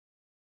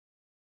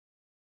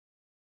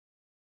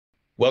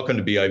Welcome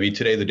to BIV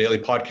Today, the daily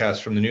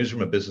podcast from the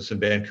newsroom of business in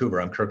Vancouver.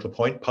 I'm Kirk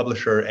LaPointe,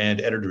 publisher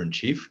and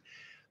editor-in-chief.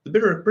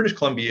 The British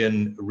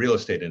Columbian real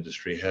estate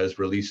industry has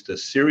released a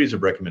series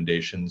of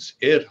recommendations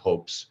it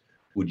hopes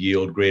would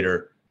yield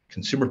greater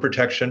consumer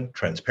protection,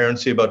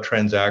 transparency about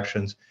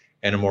transactions,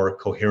 and a more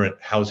coherent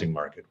housing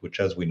market,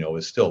 which, as we know,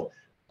 is still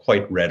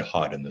quite red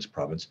hot in this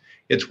province.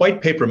 Its white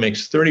paper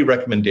makes 30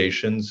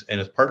 recommendations and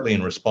is partly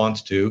in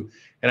response to,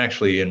 and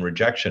actually in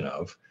rejection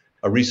of,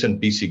 a recent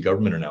BC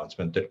government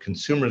announcement that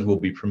consumers will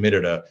be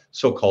permitted a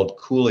so-called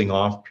cooling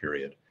off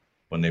period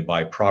when they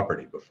buy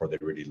property before they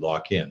really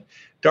lock in.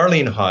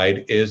 Darlene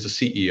Hyde is the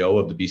CEO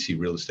of the BC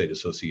Real Estate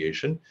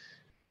Association.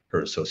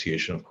 Her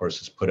association, of course,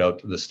 has put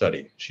out the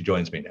study. She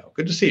joins me now.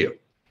 Good to see you.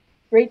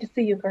 Great to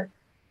see you, Kurt.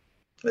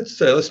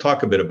 Let's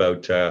talk a bit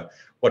about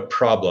what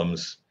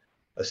problems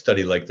a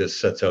study like this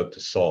sets out to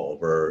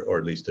solve or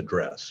at least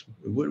address.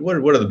 What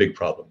are the big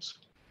problems?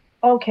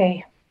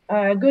 Okay.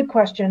 Good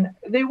question.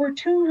 There were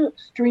two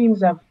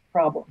streams of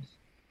problems.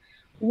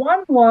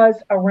 One was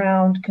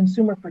around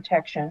consumer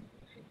protection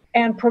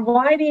and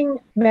providing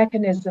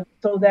mechanisms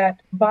so that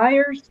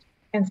buyers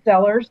and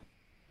sellers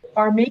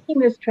are making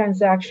this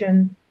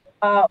transaction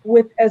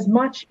with as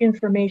much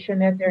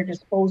information at their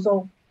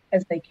disposal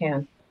as they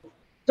can.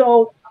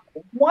 So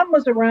one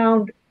was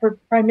around for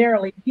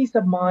primarily peace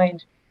of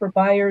mind for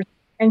buyers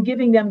and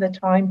giving them the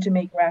time to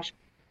make rational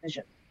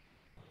decisions.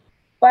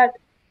 But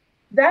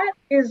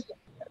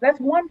that's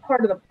one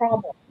part of the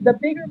problem. The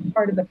bigger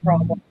part of the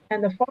problem,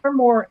 and the far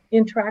more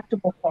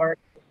intractable part,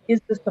 is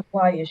the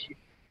supply issue.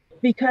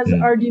 Because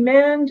our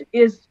demand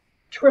is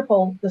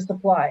triple the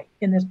supply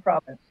in this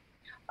province.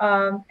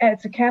 And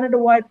it's a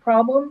Canada-wide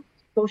problem.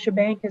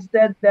 Scotiabank has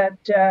said that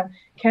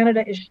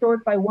Canada is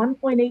short by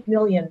 1.8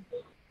 million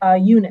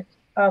units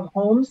of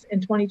homes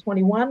in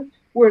 2021.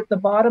 We're at the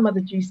bottom of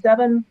the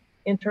G7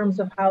 in terms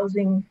of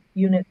housing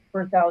units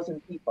per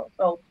 1,000 people.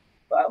 So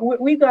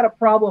we've got a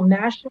problem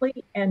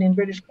nationally, and in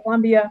British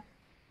Columbia,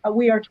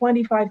 we are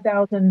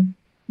 25,000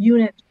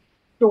 units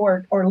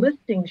short or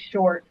listings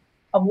short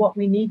of what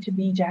we need to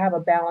be to have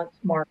a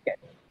balanced market.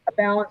 A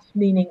balance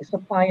meaning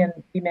supply and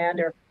demand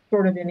are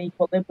sort of in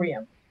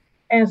equilibrium.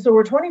 And so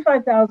we're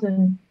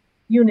 25,000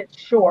 units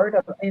short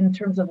in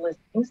terms of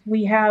listings.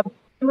 We have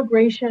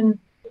immigration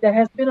that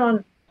has been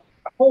on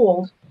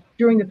hold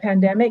during the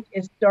pandemic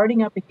is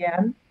starting up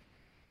again.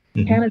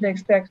 Canada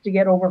expects to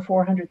get over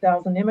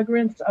 400,000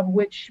 immigrants, of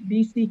which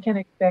BC can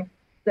expect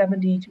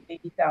 70 to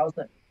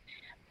 80,000.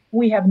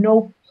 We have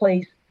no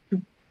place to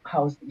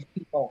house these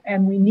people,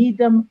 and we need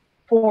them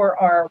for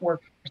our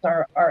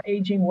workforce. Our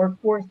aging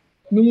workforce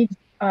needs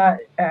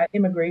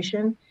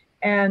immigration,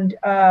 and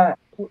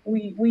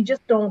we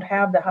just don't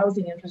have the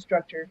housing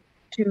infrastructure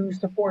to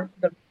support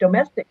the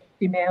domestic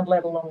demand,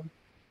 let alone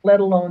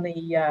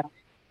the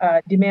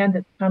demand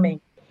that's coming.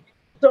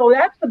 So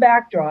that's the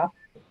backdrop.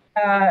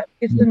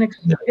 It's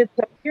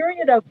a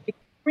period of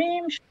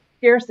extreme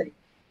scarcity.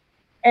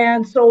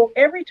 And so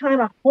every time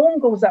a home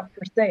goes up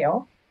for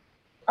sale,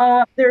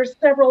 there's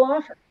several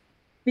offers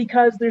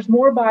because there's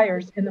more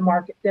buyers in the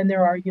market than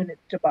there are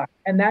units to buy.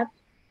 And that's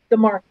the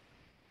market.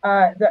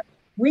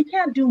 We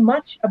can't do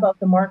much about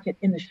the market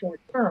in the short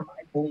term,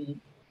 I believe.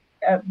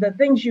 The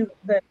things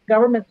that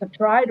governments have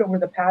tried over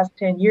the past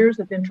 10 years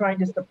have been trying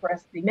to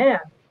suppress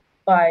demand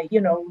by,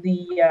 the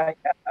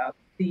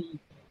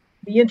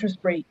interest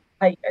rate.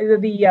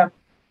 The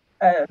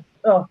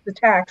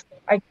tax.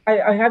 I'm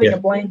having a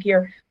blank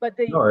here, but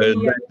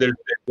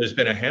there's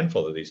been a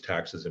handful of these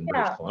taxes in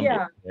British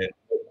Columbia. And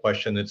the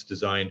question that's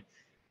designed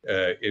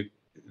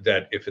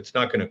that if it's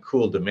not going to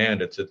cool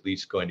demand, it's at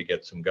least going to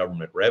get some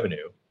government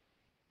revenue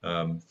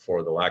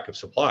for the lack of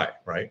supply,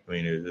 right? I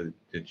mean,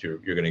 you're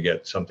going to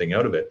get something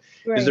out of it.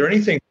 Right. Is there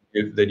anything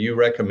that you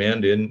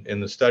recommend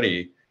in the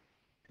study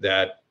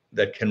that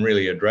can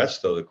really address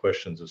the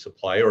questions of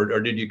supply, or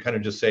did you kind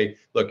of just say,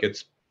 look,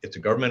 it's a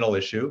governmental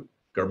issue.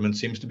 Government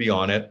seems to be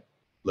on it.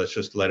 Let's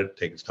just let it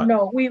take its time.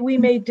 No, we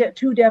made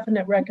two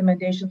definite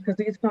recommendations because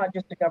it's not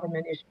just a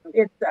government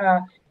issue.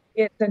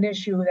 It's an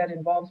issue that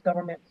involves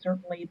government,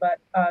 certainly, but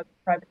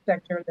private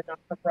sector, the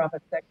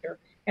not-for-profit sector,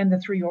 and the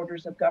three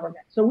orders of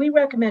government. So we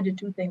recommended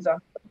two things on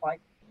supply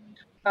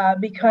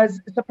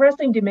because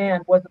suppressing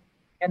demand was,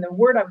 and the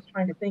word I was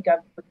trying to think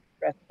of was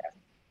stress test,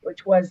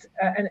 which was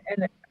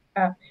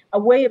a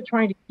way of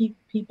trying to keep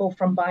people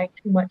from buying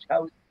too much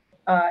house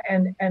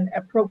and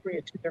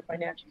appropriate to their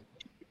financial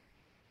situation.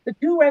 The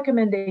two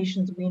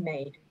recommendations we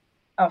made,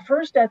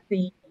 first at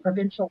the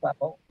provincial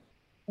level,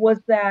 was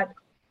that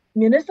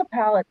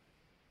municipalities,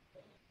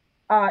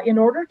 in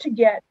order to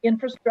get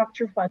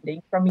infrastructure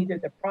funding from either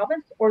the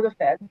province or the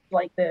feds,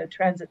 like the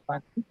transit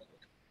fund,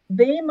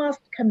 they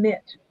must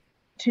commit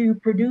to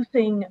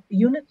producing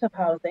units of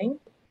housing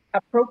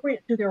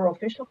appropriate to their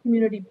official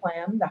community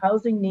plan, the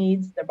housing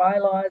needs, the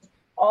bylaws,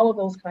 all of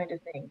those kind of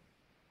things.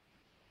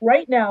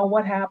 Right now,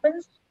 what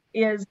happens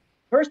is,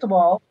 first of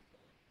all,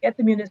 at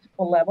the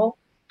municipal level,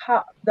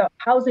 the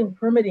housing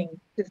permitting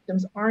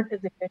systems aren't as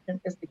efficient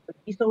as they could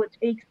be. So it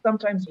takes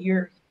sometimes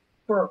years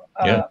for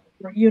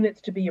for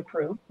units to be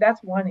approved.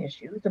 That's one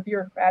issue. It's a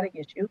bureaucratic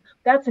issue.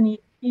 That's an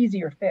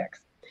easier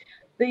fix.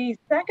 The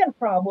second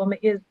problem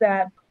is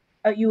that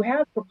you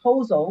have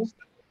proposals.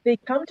 They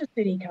come to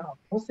city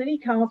council. City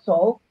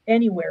council,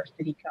 anywhere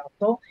city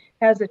council,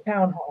 has a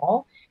town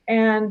hall.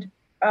 And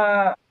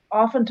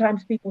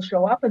oftentimes people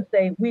show up and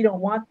say, we don't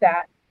want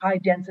that high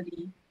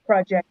density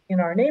project in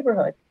our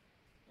neighborhood.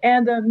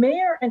 And the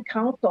mayor and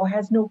council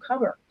has no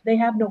cover. They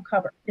have no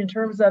cover in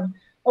terms of,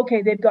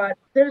 okay, they've got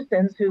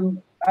citizens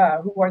who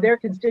are their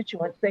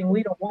constituents saying,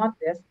 we don't want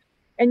this.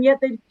 And yet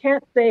they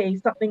can't say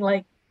something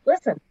like,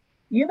 listen,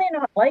 you may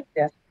not like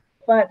this,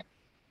 but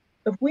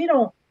if we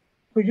don't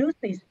produce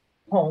these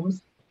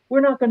homes,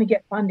 we're not going to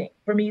get funding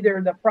from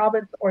either the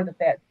province or the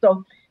Fed.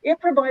 So it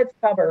provides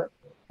cover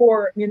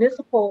for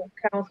municipal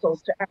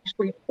councils to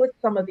actually put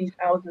some of these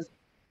houses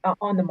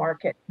on the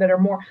market that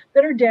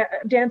are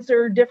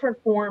denser,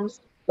 different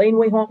forms,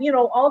 laneway home,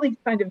 all these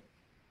kind of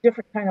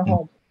different kind of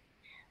homes.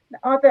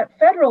 On the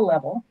federal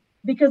level,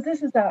 because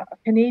this is a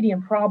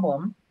Canadian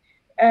problem,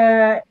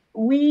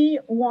 we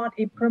want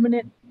a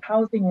permanent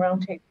housing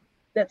roundtable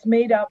that's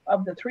made up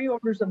of the three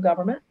orders of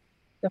government,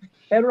 the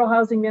federal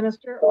housing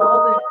minister,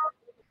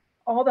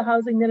 all the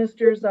housing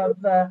ministers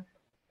of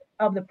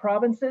the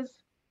provinces,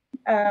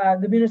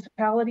 the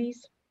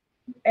municipalities,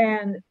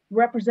 and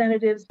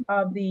representatives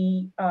of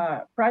the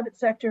private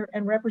sector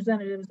and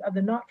representatives of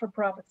the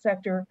not-for-profit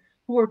sector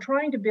who are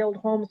trying to build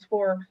homes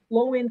for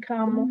low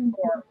income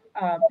or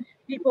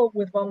people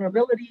with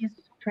vulnerabilities,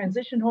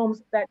 transition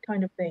homes, that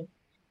kind of thing.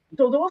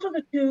 So those are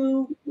the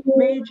two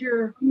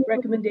major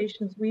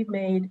recommendations we've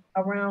made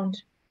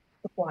around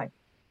supply.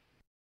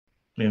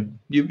 Yeah,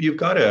 you've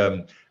got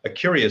a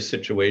curious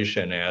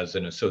situation as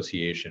an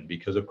association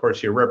because, of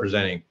course, you're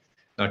representing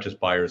not just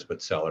buyers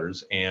but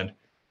sellers, and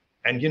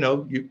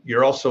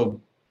you're also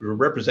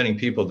representing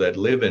people that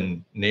live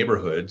in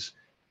neighborhoods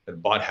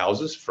that bought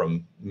houses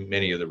from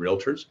many of the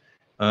realtors,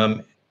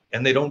 and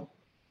they don't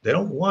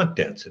want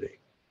density,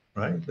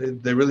 right?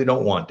 They really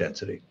don't want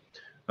density.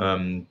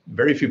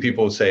 Very few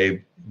people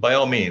say, by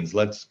all means,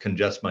 let's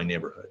congest my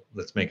neighborhood.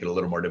 Let's make it a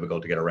little more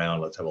difficult to get around.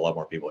 Let's have a lot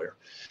more people here.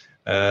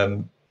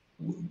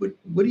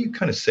 What do you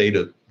kind of say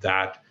to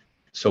that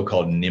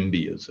so-called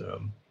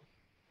NIMBYism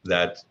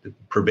that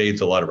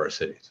pervades a lot of our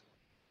cities?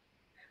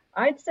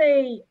 I'd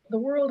say the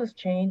world has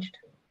changed.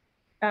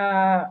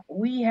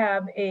 We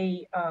have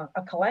a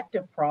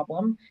collective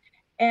problem,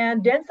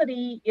 and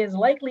density is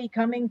likely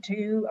coming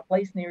to a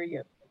place near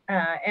you.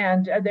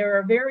 And there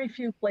are very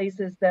few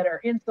places that are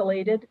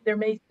insulated. There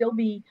may still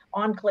be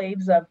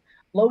enclaves of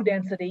low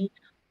density,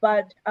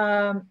 but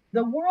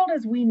the world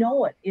as we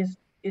know it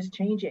is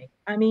changing.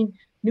 I mean,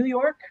 New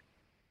York,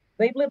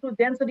 they've lived with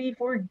density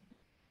for,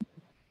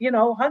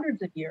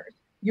 hundreds of years.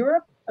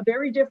 Europe, a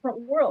very different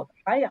world,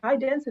 high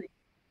density.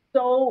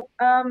 So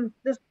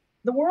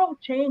the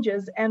world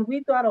changes, and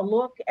we've got to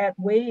look at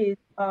ways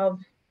of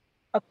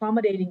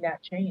accommodating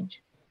that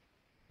change.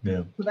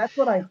 Yeah. So that's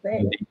what I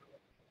say.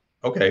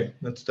 Okay,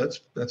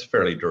 that's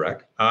fairly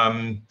direct.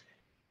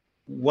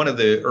 One of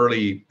the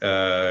early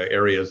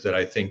areas that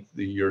I think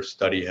your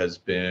study has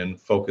been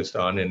focused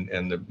on,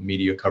 and the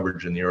media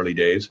coverage in the early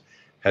days,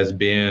 has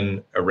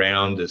been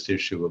around this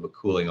issue of a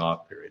cooling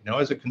off period. Now,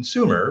 as a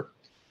consumer,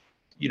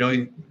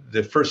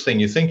 the first thing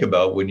you think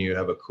about when you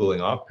have a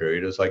cooling off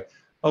period is like,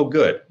 oh,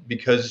 good,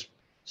 because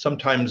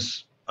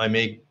sometimes I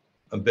make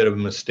a bit of a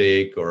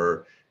mistake,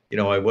 or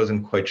I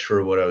wasn't quite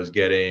sure what I was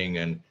getting,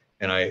 and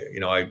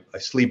I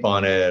sleep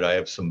on it. I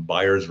have some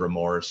buyer's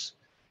remorse,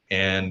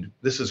 and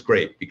this is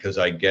great because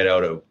I get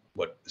out of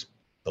what is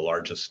the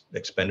largest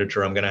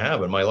expenditure I'm going to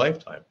have in my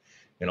lifetime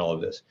in all of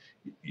this.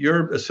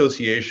 Your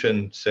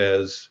association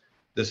says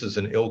this is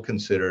an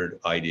ill-considered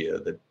idea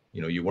that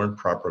you weren't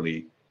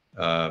properly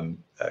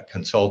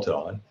consulted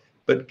on,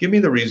 but give me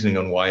the reasoning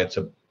on why it's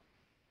a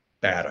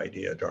bad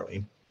idea,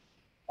 Darlene.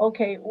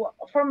 Okay, well,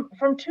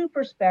 from two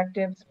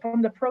perspectives.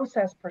 From the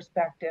process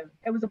perspective,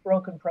 it was a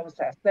broken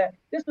process. That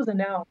this was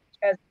announced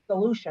as a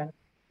solution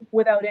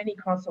without any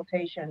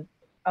consultation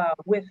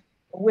with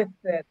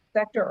the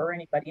sector or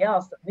anybody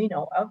else that we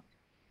know of.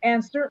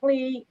 And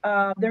certainly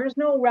there is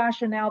no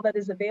rationale that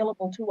is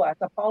available to us.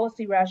 A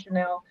policy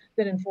rationale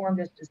that informed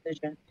this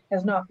decision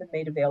has not been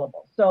made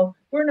available. So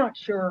we're not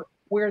sure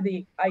where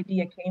the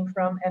idea came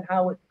from and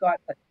how it got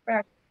such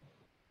traction.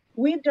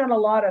 We've done a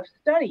lot of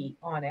study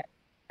on it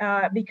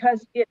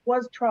because it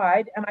was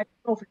tried, and I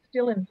don't know if it's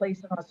still in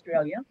place in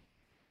Australia,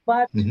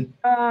 but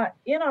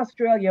in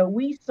Australia,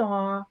 we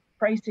saw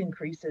price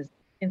increases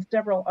in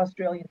several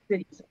Australian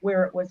cities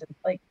where it was in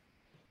place.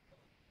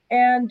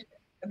 And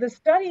the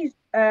studies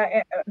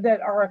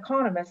that our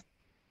economists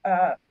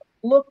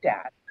looked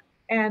at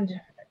and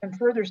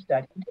further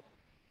studied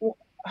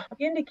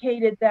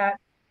indicated that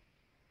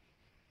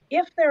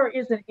if there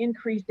is an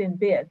increase in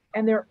bids,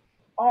 and there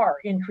are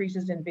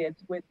increases in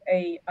bids with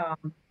a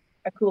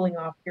cooling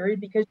off period,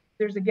 because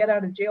there's a get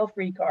out of jail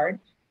free card,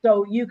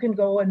 so you can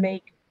go and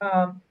make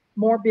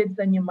more bids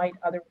than you might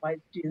otherwise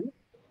do,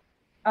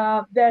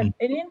 that an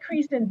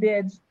increase in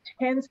bids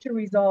tends to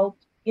result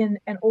in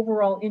an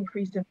overall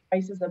increase in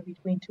prices of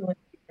between 2 and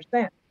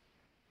 3%.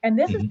 And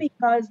this is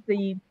because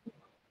the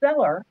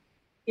seller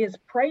is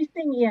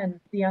pricing in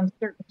the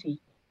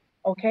uncertainty.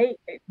 Okay,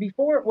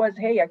 before it was,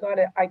 hey, I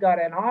got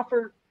an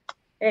offer,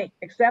 hey,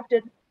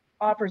 accepted,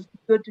 offer's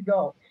good to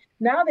go.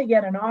 Now they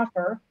get an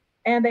offer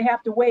and they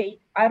have to wait.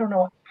 I don't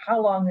know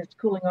how long this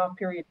cooling off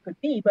period could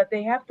be, but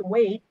they have to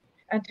wait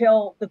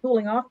until the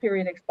cooling off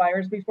period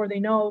expires before they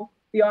know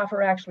the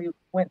offer actually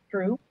went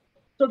through.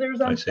 So there's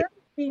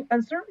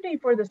uncertainty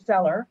for the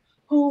seller,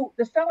 who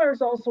the seller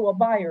is also a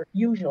buyer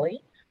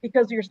usually,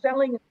 because you're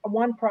selling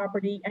one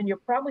property and you're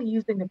probably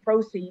using the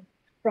proceeds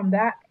from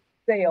that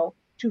sale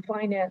to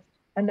finance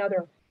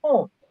another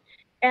home.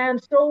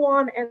 And so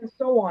on and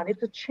so on.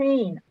 It's a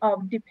chain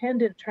of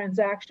dependent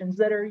transactions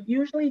that are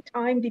usually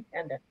time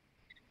dependent.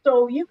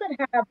 So you could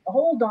have a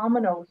whole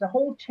dominoes, a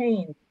whole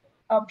chain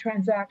of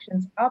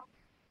transactions up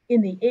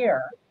in the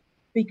air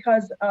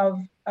because of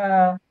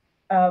a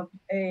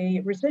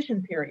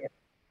rescission period.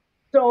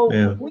 So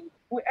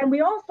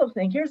we also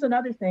think, here's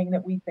another thing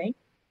that we think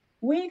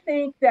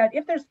that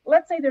if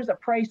let's say there's a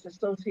price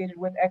associated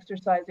with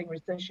exercising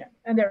rescission,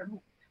 and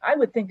I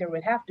would think there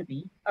would have to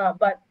be,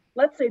 but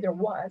let's say there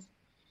was,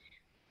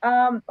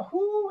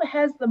 who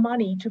has the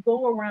money to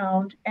go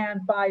around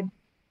and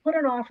put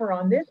an offer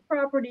on this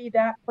property,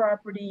 that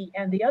property,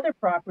 and the other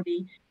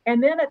property,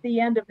 and then at the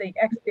end of the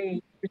X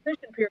day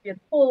rescission period,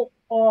 pull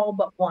all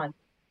but one?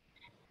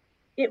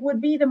 It would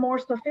be the more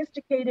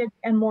sophisticated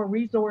and more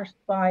resourced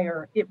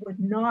buyer. It would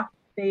not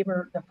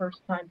favor the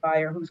first-time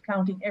buyer who's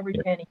counting every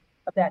penny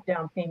of that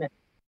down payment.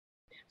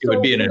 It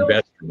would be an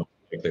investor, most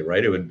likely,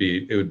 right? It would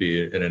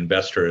be an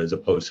investor as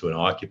opposed to an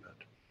occupant.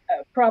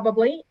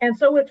 Probably, and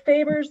so it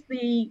favors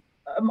the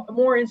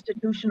more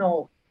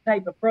institutional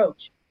type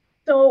approach.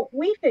 So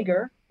we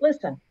figure,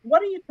 listen,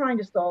 what are you trying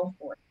to solve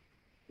for?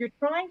 You're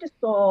trying to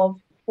solve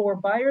for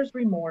buyer's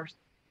remorse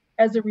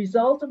as a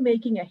result of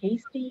making a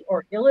hasty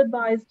or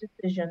ill-advised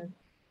decision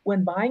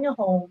when buying a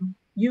home,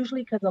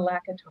 usually because of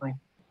lack of time.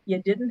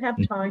 You didn't have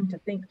time to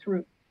think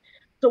through.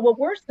 So what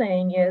we're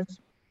saying is,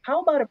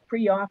 how about a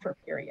pre-offer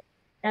period?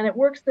 And it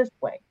works this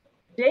way.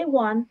 Day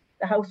 1,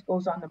 the house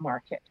goes on the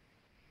market.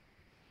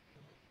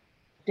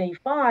 Day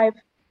 5,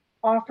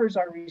 offers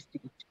are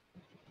received.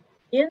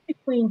 In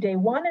between day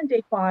 1 and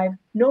day 5,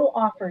 no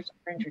offers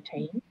are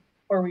entertained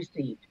or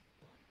received.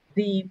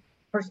 The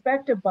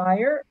prospective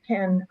buyer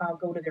can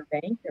go to their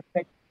bank,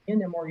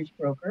 their mortgage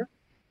broker.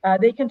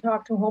 They can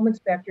talk to a home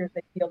inspector if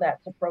they feel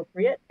that's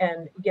appropriate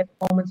and get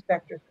the home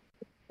inspector.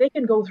 They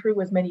can go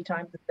through as many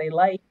times as they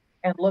like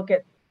and look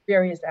at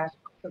various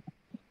aspects of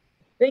it.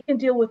 They can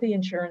deal with the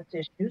insurance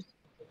issues.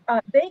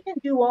 They can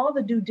do all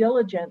the due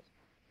diligence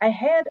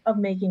ahead of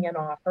making an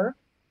offer,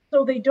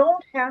 so they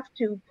don't have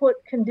to put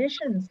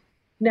conditions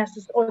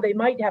or they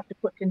might have to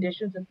put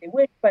conditions if they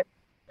wish. But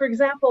for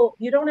example,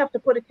 you don't have to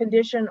put a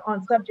condition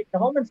on subject to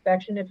home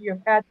inspection if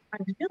you've had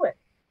time to do it.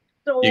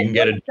 So you can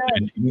get it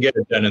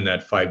done in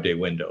that 5-day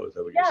window. Is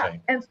that what you're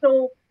saying? And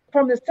so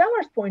from the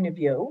seller's point of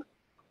view,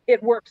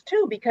 it works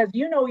too, because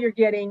you're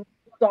getting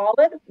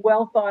solid,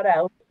 well thought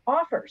out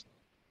offers.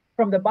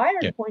 From the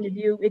buyer's point of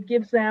view, it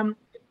gives them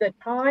the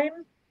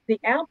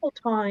ample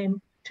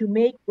time to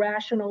make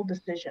rational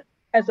decisions,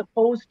 as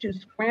opposed to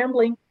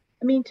scrambling.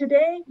 I mean,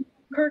 today,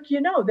 Kirk,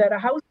 that a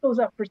house goes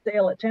up for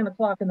sale at 10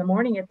 o'clock in the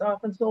morning. It's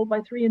often sold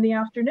by 3 in the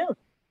afternoon.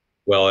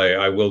 Well,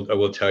 I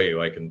will tell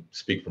you, I can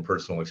speak from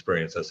personal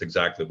experience. That's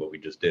exactly what we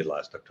just did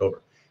last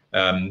October.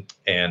 And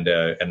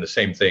the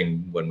same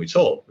thing when we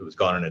sold. It was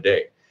gone in a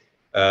day.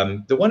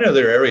 The one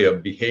other area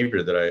of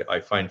behavior that I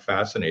find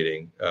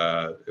fascinating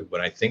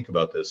when I think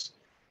about this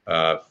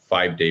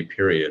 5-day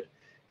period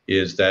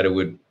is that it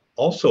would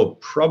also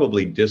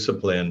probably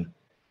discipline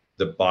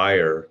the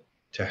buyer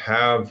to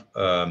have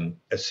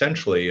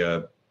essentially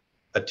a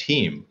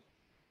team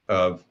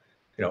of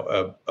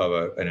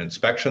an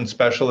inspection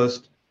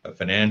specialist, a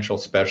financial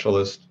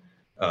specialist,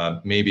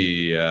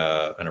 maybe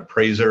an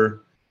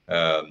appraiser,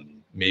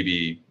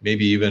 maybe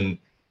even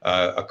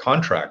a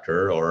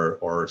contractor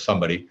or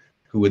somebody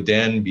who would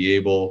then be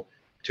able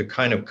to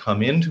kind of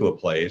come into a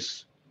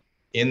place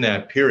in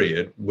that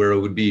period where it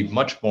would be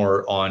much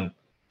more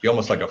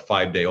almost like a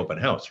 5-day open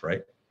house,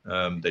 right?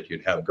 That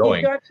you'd have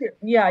going.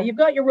 You've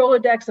got your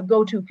Rolodex of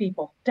go-to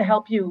people to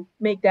help you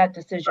make that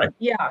decision.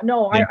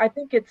 Right. I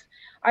think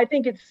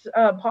it's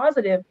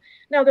positive.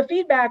 Now, the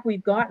feedback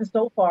we've gotten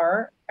so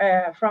far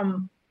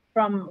from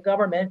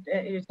government,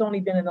 it's only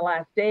been in the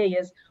last day,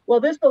 is, well,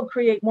 this will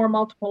create more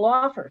multiple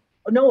offers.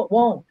 No, it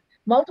won't.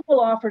 Multiple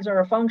offers are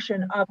a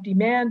function of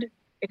demand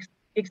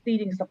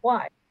exceeding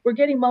supply. We're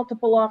getting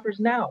multiple offers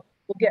now.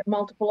 We'll get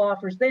multiple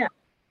offers then.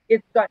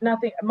 It's got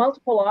nothing.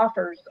 Multiple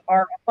offers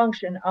are a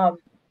function of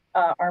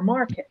our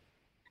market.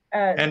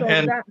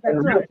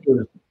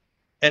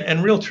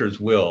 Realtors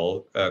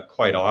will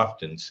quite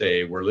often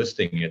say, we're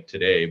listing it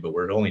today, but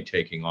we're only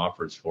taking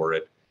offers for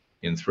it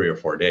in 3 or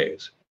 4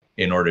 days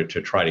in order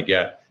to try to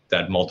get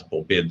that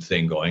multiple bid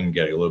thing going and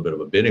get a little bit of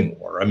a bidding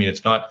war. I mean,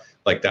 it's not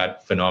like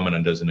that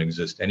phenomenon doesn't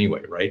exist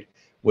anyway, right?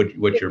 What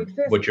you're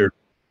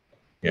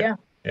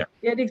Yeah.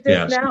 It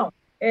exists Yes. now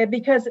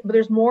because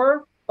there's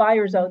more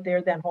buyers out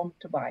there than homes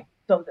to buy.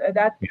 So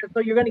so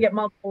you're going to get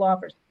multiple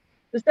offers.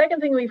 The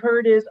second thing we've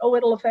heard is, oh,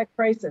 it'll affect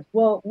prices.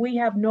 Well, we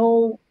have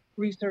no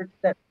research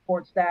that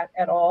supports that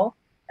at all.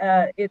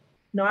 It's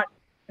not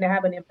going to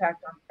have an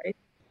impact on price.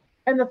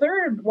 And the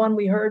third one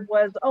we heard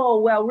was, oh,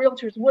 well,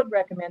 realtors would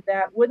recommend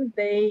that, wouldn't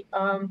they?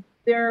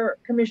 They're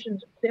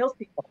commissioned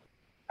salespeople.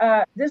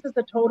 This is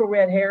a total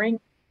red herring.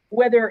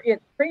 Whether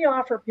it's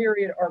pre-offer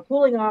period or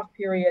cooling off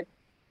period,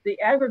 the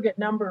aggregate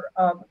number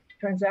of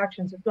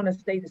transactions is going to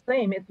stay the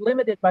same. It's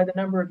limited by the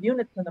number of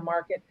units in the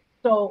market.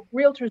 So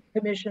realtors'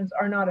 commissions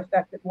are not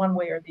affected one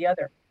way or the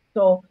other.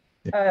 So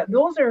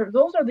those are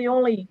the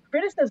only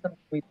criticisms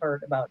we've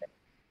heard about it.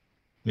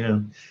 Yeah.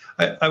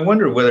 I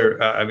wonder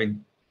whether, I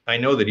mean, I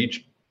know that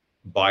each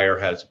buyer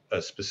has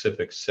a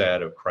specific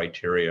set of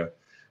criteria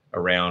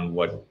around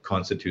what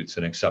constitutes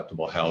an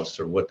acceptable house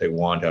or what they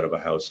want out of a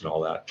house and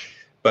all that.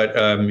 But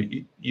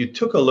you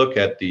took a look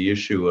at the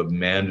issue of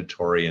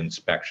mandatory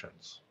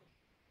inspections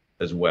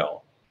as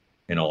well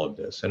in all of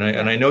this. And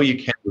I know you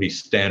can't really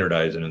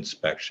standardize an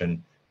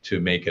inspection to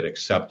make it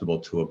acceptable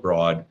to a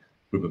broad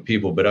group of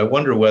people, but I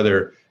wonder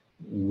whether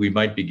we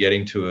might be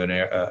getting to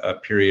a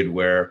period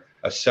where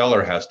a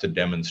seller has to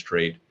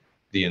demonstrate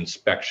the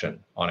inspection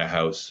on a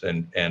house,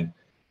 and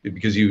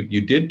because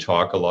you did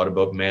talk a lot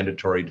about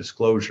mandatory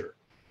disclosure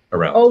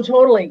around. Oh,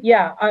 totally.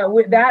 Yeah.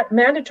 With that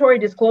mandatory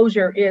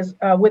disclosure is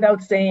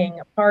without saying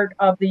part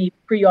of the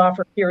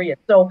pre-offer period.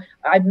 So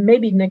I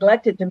maybe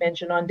neglected to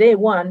mention on day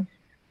one,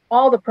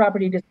 all the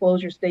property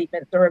disclosure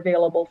statements are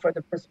available for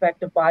the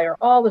prospective buyer,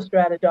 all the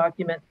strata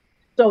documents.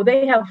 So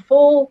they have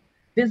full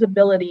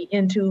visibility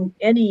into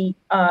any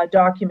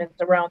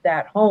documents around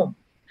that home.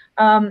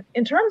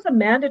 In terms of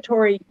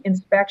mandatory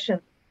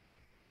inspections,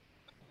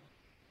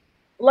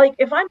 like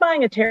if I'm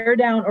buying a tear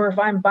down or if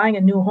I'm buying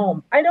a new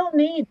home, I don't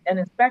need an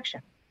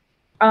inspection.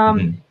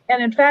 And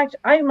in fact,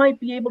 I might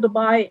be able to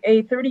buy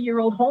a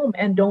 30-year-old home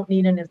and don't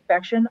need an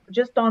inspection,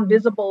 just on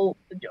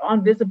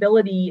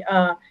visibility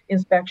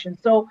inspection.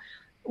 So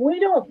we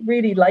don't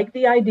really like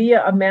the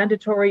idea of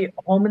mandatory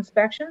home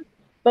inspections,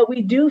 but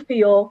we do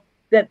feel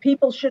that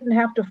people shouldn't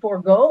have to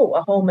forego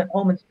a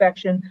home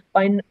inspection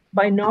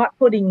by not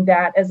putting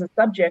that as a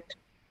subject,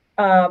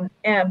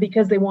 and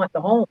because they want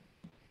the home,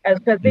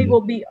 because they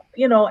will be,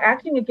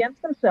 acting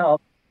against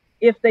themselves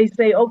if they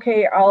say,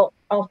 okay, I'll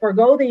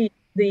forego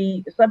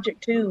the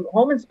subject to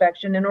home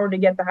inspection in order to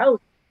get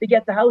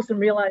the house and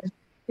realize,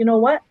 you know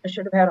what, I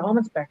should have had a home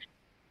inspection.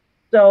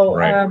 So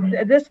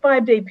this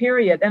 5-day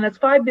period, and it's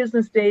 5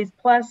 business days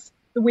plus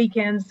the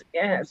weekends,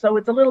 so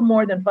it's a little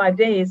more than 5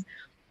 days,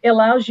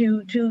 allows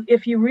you to,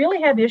 if you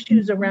really have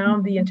issues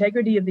around the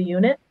integrity of the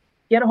unit,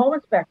 get a home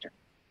inspector.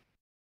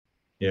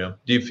 Yeah.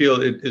 Do you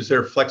feel, is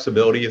there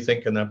flexibility, you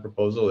think, in that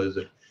proposal? Is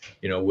it,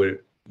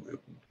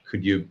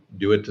 could you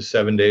do it to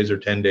 7 days or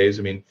 10 days?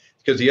 I mean,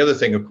 because the other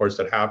thing, of course,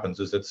 that happens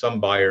is that some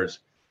buyers,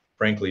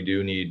 frankly,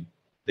 need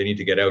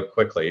to get out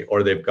quickly,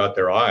 or they've got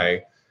their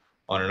eye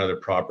on another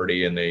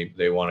property and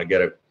they want to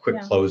get a quick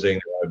closing,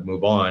 they want to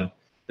move on.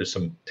 There's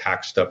some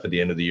tax stuff at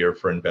the end of the year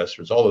for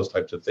investors, all those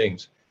types of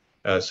things.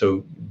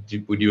 So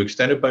would you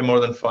extend it by more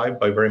than 5,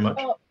 by very much?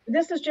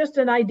 This is just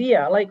an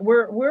idea. Like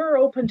we're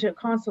open to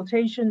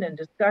consultation and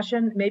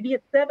discussion. Maybe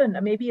it's 7,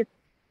 maybe it's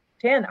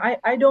 10.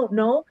 I don't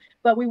know,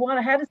 but we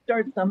had to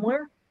start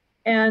somewhere.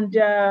 And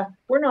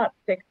we're not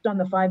fixed on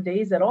the 5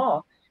 days at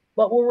all.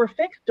 But what we're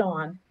fixed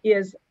on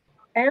is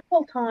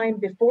ample time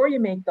before you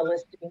make the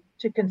listing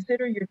to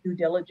consider your due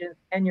diligence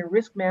and your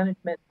risk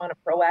management on a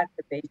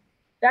proactive basis.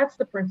 That's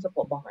the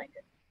principle behind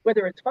it.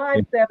 Whether it's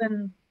 5,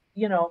 7,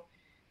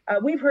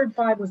 we've heard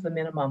 5 was the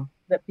minimum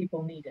that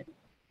people needed.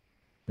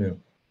 Yeah.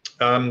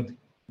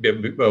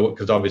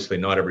 Because obviously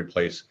not every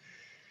place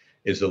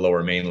is the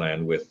Lower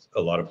Mainland with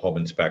a lot of home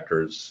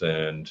inspectors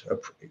and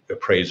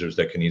appraisers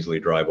that can easily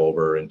drive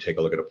over and take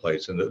a look at a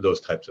place and those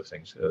types of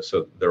things.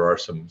 So there are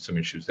some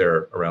issues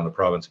there around the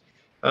province.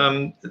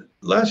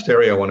 Last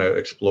area I want to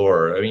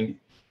explore. I mean,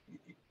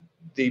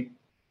 the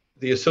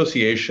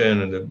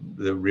association and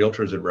the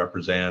realtors it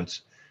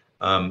represents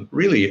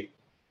really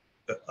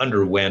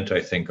underwent,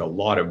 I think, a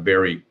lot of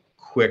very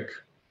quick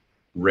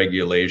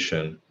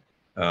regulation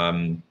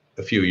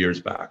a few years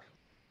back.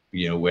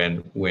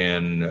 When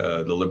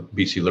the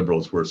BC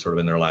Liberals were sort of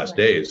in their last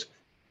days.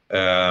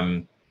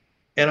 And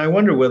I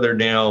wonder whether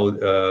now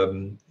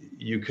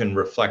you can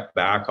reflect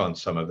back on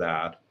some of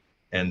that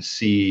and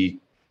see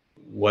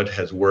what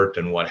has worked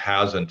and what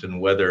hasn't, and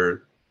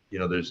whether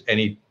there's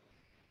any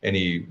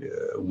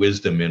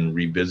wisdom in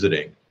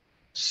revisiting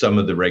some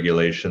of the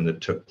regulation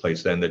that took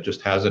place then that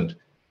just hasn't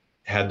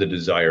had the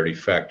desired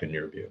effect in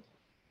your view.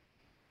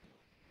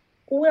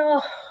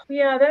 Well,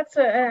 yeah, that's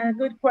a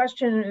good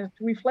question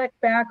to reflect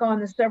back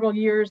on the several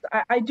years.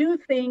 I do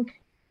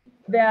think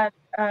that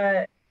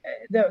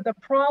the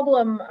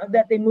problem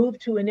that they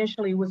moved to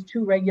initially was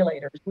 2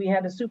 regulators. We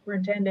had a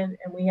superintendent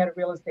and we had a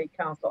real estate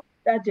council.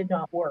 That did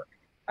not work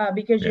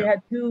because you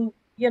had 2,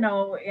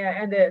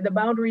 and the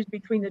boundaries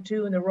between the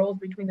 2 and the roles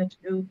between the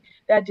 2,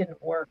 that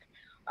didn't work.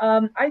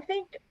 I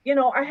think, you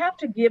know, I have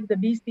to give the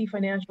BC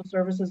Financial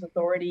Services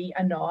Authority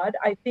a nod.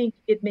 I think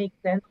it makes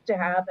sense to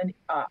have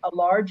a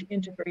large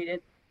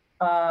integrated,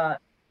 uh,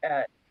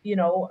 uh, you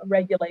know,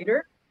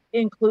 regulator,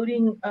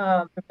 including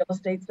the real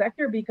estate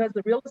sector, because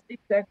the real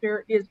estate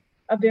sector is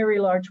a very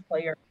large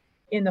player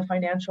in the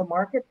financial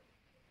market.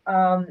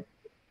 Um,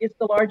 it's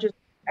the largest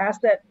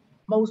asset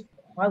most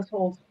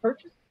households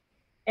purchase,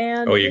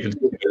 and Oh, you can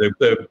see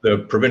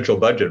the provincial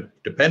budget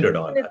depended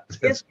on that.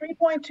 it's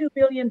 $3.2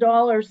 billion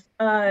to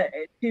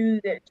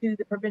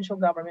the provincial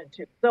government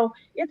too. So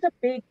it's a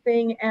big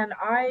thing, and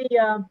I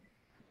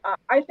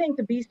think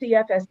the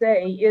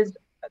BCFSA is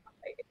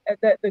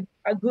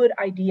a good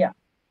idea.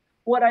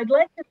 What I'd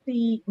like to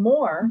see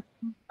more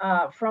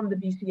from the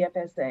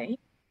BCFSA,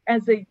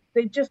 as they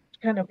just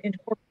kind of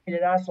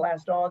incorporated us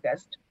last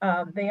August.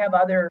 They have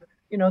other,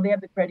 you know, they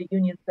have the credit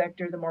union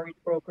sector, the mortgage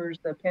brokers,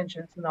 the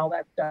pensions, and all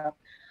that stuff.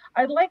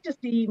 I'd like to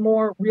see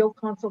more real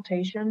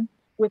consultation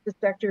with the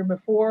sector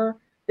before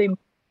they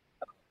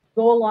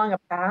go along a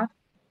path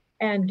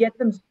and get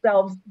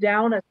themselves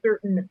down a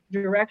certain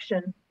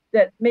direction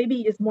that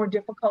maybe is more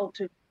difficult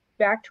to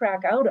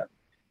backtrack out of.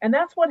 And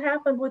that's what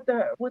happened with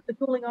the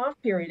cooling off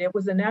period. It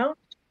was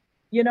announced,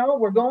 you know,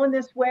 we're going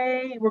this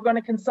way, we're going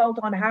to consult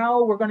on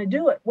how we're going to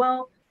do it.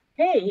 Well,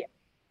 hey,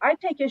 I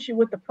take issue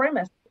with the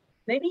premise.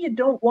 Maybe you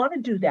don't want to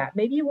do that.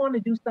 Maybe you want to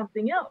do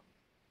something else.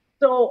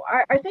 So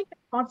I think the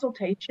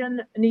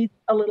consultation needs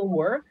a little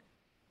work.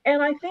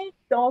 And I think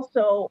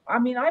also, I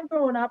mean, I've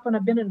grown up and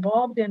I've been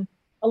involved in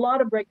a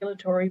lot of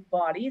regulatory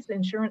bodies,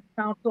 Insurance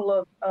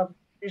Council of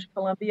British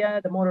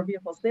Columbia, the Motor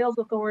Vehicle Sales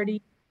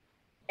Authority.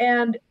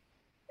 And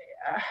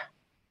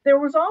there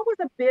was always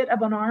a bit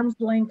of an arm's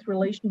length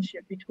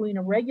relationship between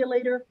a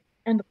regulator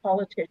and the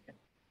politician.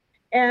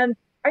 And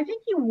I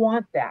think you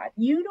want that.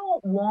 You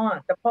don't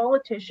want the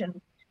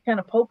politician kind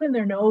of poking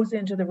their nose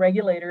into the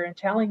regulator and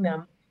telling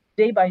them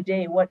day by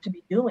day what to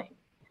be doing.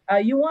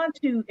 You want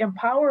to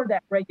empower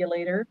that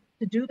regulator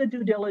to do the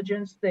due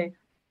diligence, they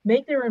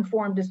make their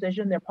informed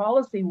decision, their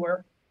policy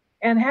work,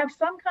 and have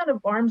some kind of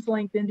arm's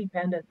length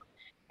independence.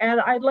 And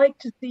I'd like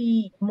to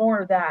see more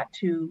of that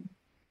too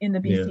in the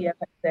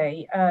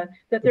BCFSA.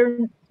 That they're,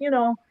 you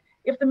know,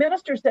 if the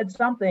minister said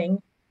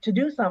something to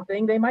do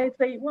something, they might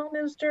say, well,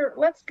 minister,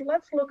 let's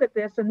look at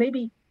this and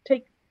maybe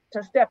take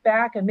a step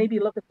back and maybe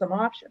look at some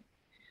options.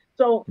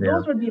 So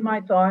those would be my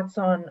thoughts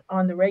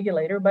on the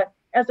regulator. But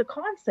as a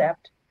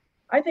concept,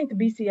 I think the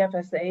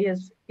BCFSA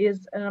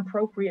is an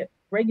appropriate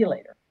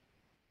regulator.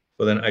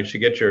 Well, then I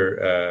should get your,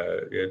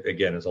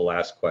 again, as a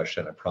last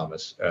question, I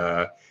promise,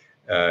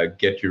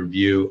 get your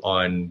view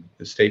on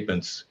the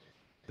statements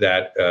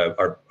that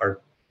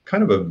are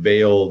kind of a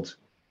veiled,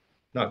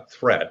 not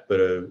threat, but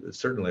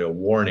certainly a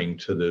warning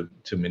to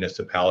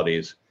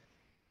municipalities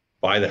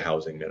by the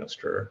housing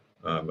minister,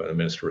 the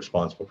minister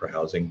responsible for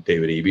housing,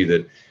 David Eby,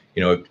 that,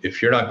 you know,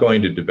 if you're not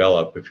going to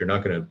develop, if you're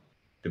not going to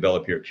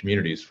develop your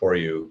communities for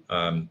you,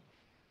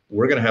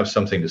 we're going to have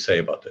something to say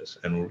about this,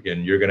 and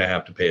you're going to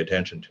have to pay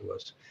attention to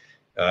us.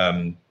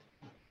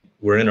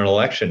 We're in an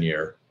election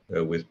year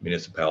with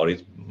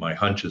municipalities. My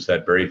hunch is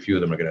that very few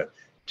of them are going to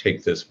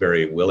take this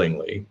very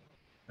willingly.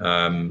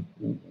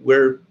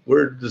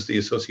 Where does the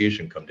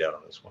association come down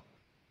on this one?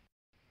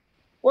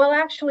 Well,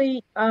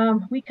 actually,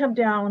 we come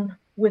down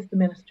with the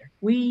minister.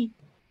 We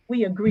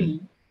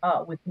agree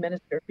with the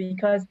minister,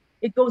 because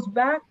it goes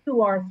back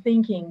to our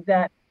thinking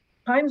that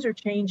times are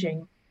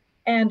changing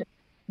and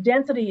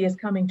density is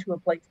coming to a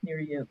place near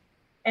you.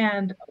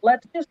 And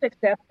let's just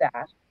accept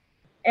that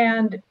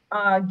and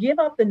give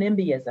up the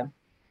NIMBYism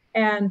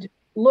and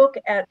look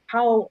at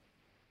how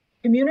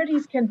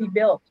communities can be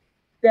built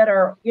that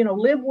are, you know,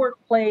 live,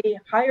 work, play,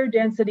 higher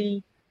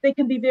density. They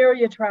can be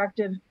very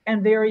attractive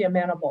and very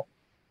amenable.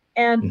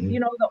 And,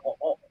 you know,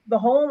 the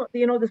home,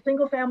 you know, the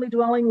single family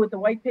dwelling with the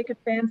white picket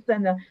fence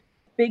and the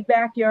big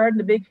backyard and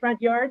the big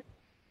front yard,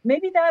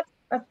 maybe that's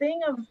a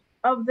thing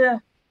of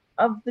the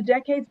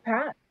decades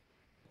past.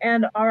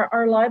 And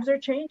our lives are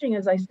changing,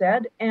 as I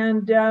said,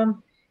 and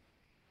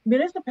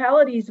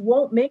municipalities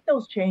won't make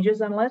those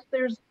changes unless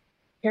there's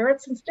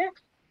carrots and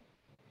sticks.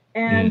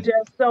 And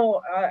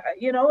so,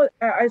 you know,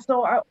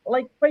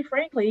 like, quite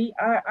frankly,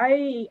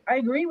 I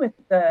agree with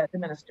the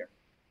minister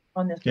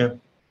on this. Yeah.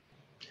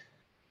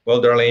 Well,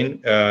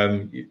 Darlene,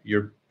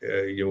 you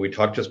know, we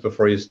talked just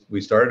before we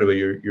started, but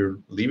you're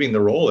leaving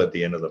the role at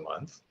the end of the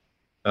month.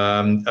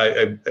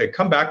 I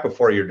come back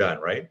before you're done,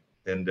 right?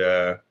 And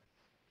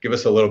give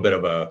us a little bit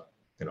of a,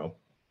 you know,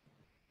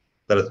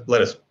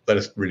 let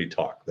us really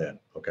talk then,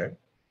 okay?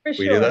 For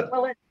sure.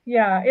 Well,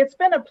 it's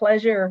been a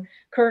pleasure,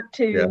 Kirk,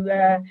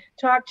 to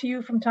talk to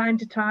you from time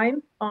to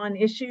time on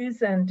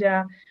issues, and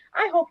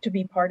I hope to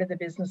be part of the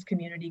business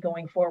community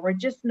going forward.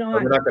 Just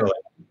not. We're not going to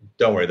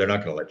don't worry, they're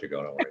not going to let you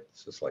go. Don't worry.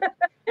 It's just like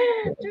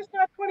just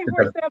not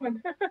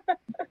 24/7.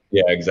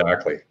 Yeah,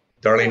 exactly.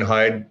 Darlene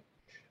Hyde,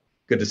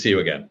 good to see you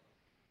again.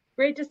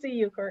 Great to see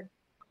you, Kirk.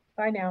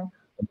 Bye now.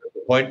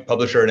 Point,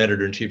 publisher and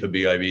editor-in-chief of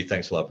BIV.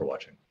 Thanks a lot for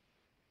watching.